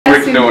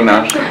she doing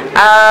now?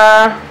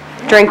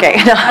 Drinking.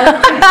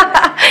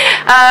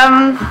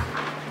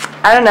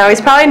 I don't know. He's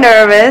probably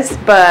nervous,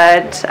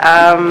 but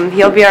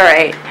he'll be all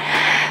right.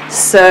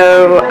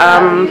 So,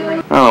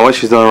 I don't know what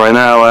she's doing right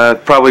now.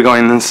 Probably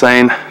going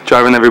insane,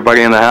 driving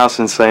everybody in the house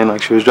insane,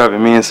 like she was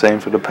driving me insane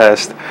for the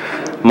past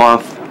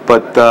month.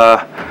 But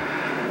I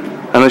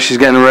know she's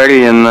getting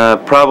ready and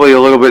probably a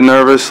little bit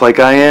nervous, like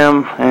I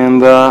am,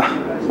 and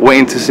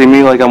waiting to see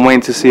me, like I'm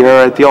waiting to see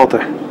her at the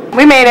altar.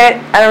 We made it.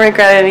 I don't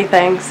regret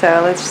anything.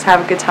 So let's just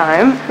have a good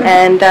time.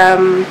 And I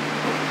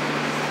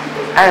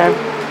don't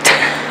know.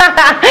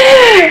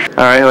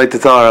 All right, I'd like to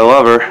tell her I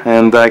love her,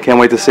 and I can't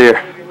wait to see her.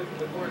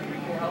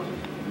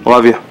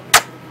 Love you. I'm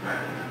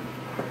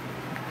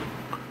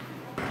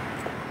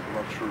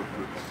not sure if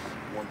it's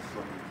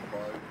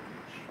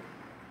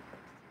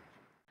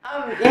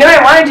 175 each. You know what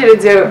I wanted you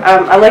to do?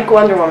 I like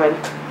Wonder Woman.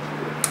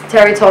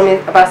 Terry told me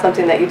about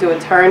something that you do a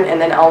turn and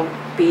then I'll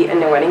be in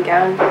the wedding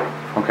gown.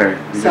 Okay.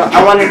 So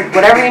I wanted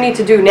whatever you need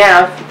to do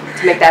now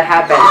to make that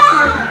happen.